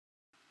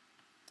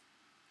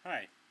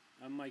Hi,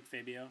 I'm Mike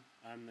Fabio.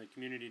 I'm the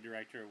community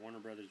director at Warner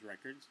Brothers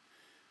Records,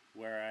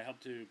 where I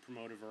help to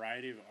promote a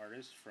variety of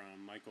artists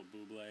from Michael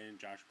Bublé and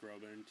Josh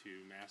Groban to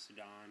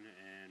Mastodon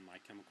and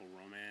My Chemical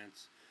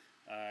Romance,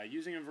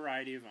 using a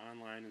variety of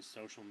online and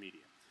social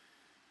media.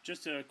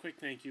 Just a quick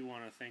thank you. I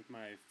want to thank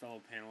my fellow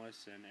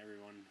panelists and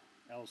everyone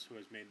else who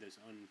has made this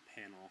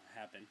Un-Panel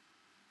happen.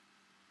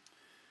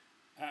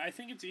 I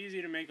think it's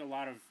easy to make a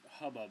lot of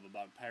hubbub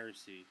about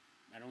piracy.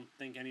 I don't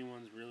think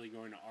anyone's really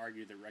going to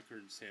argue that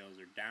record sales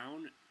are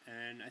down,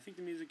 and I think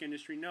the music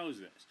industry knows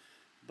this.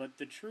 But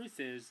the truth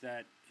is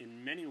that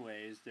in many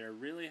ways there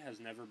really has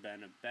never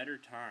been a better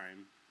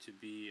time to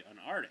be an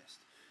artist.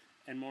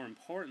 And more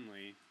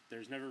importantly,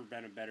 there's never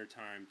been a better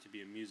time to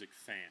be a music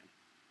fan.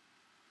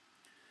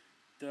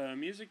 The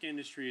music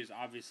industry is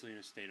obviously in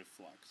a state of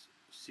flux.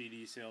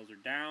 CD sales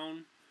are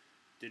down,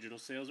 digital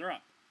sales are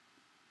up.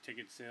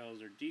 Ticket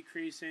sales are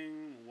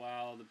decreasing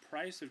while the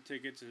price of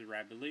tickets is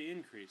rapidly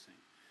increasing.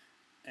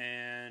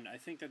 And I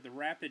think that the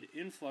rapid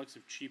influx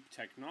of cheap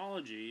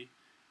technology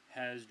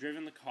has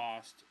driven the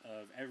cost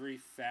of every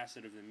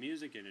facet of the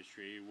music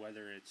industry,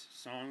 whether it's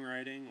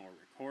songwriting or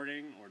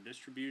recording or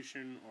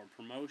distribution or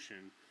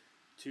promotion,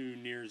 to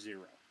near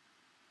zero.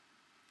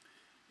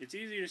 It's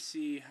easy to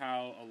see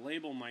how a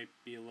label might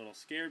be a little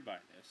scared by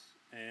this,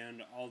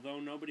 and although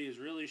nobody is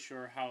really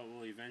sure how it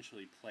will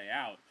eventually play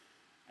out,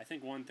 I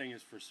think one thing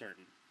is for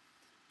certain.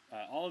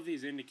 All of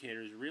these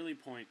indicators really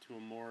point to a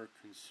more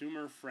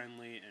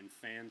consumer-friendly and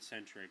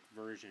fan-centric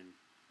version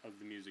of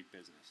the music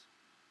business.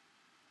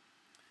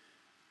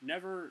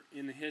 Never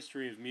in the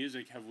history of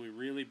music have we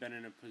really been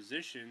in a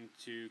position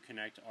to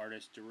connect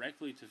artists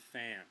directly to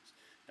fans,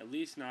 at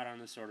least not on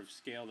the sort of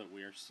scale that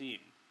we are seeing.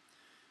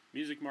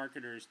 Music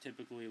marketers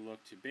typically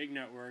look to big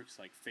networks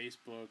like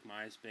Facebook,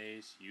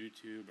 MySpace,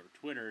 YouTube, or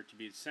Twitter to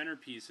be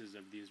centerpieces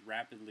of these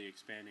rapidly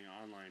expanding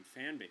online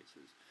fan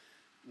bases,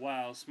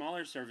 while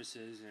smaller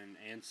services and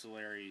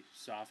ancillary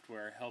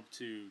software help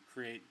to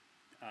create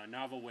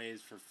novel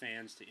ways for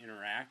fans to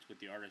interact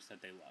with the artists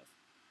that they love.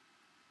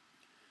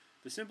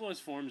 The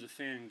simplest forms of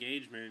fan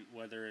engagement,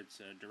 whether it's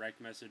a direct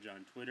message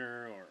on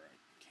Twitter or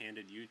a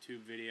candid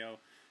YouTube video,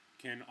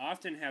 can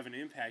often have an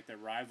impact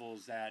that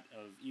rivals that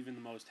of even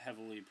the most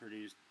heavily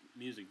produced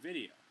music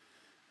video.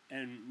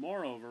 And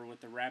moreover,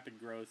 with the rapid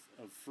growth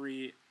of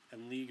free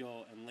and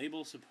legal and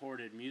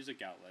label-supported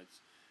music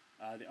outlets,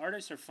 the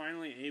artists are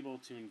finally able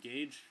to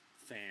engage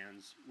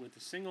fans with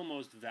the single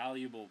most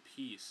valuable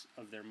piece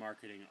of their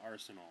marketing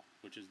arsenal,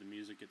 which is the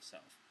music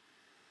itself.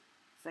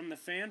 From the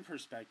fan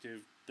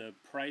perspective, the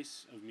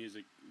price of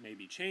music may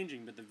be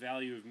changing, but the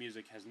value of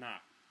music has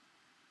not.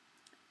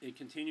 It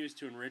continues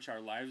to enrich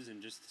our lives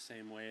in just the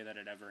same way that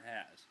it ever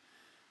has.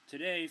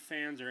 Today,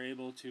 fans are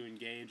able to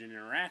engage and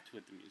interact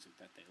with the music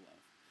that they love.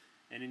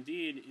 And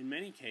indeed, in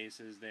many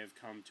cases, they have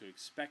come to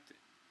expect it.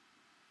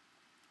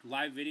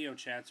 Live video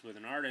chats with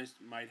an artist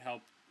might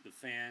help the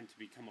fan to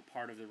become a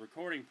part of the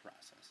recording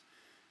process.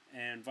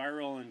 And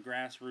viral and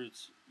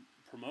grassroots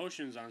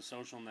promotions on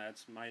social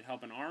nets might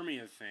help an army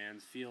of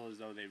fans feel as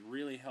though they've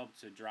really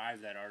helped to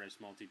drive that artist's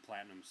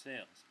multi-platinum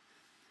sales.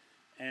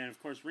 And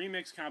of course,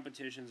 remix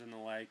competitions and the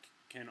like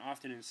can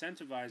often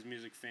incentivize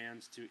music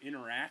fans to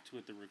interact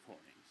with the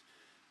recordings,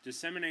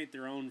 disseminate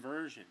their own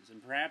versions,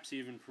 and perhaps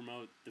even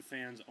promote the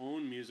fans'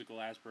 own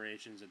musical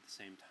aspirations at the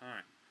same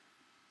time.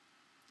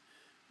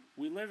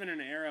 We live in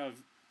an era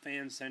of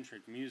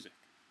fan-centric music,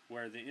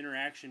 where the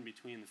interaction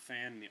between the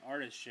fan and the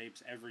artist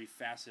shapes every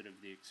facet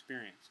of the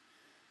experience.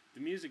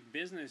 The music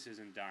business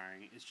isn't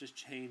dying, it's just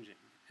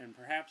changing, and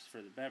perhaps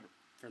for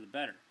the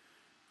better.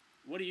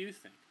 What do you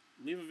think?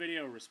 Leave a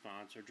video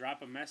response or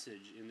drop a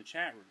message in the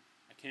chat room.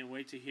 I can't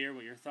wait to hear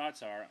what your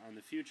thoughts are on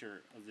the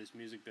future of this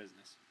music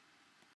business.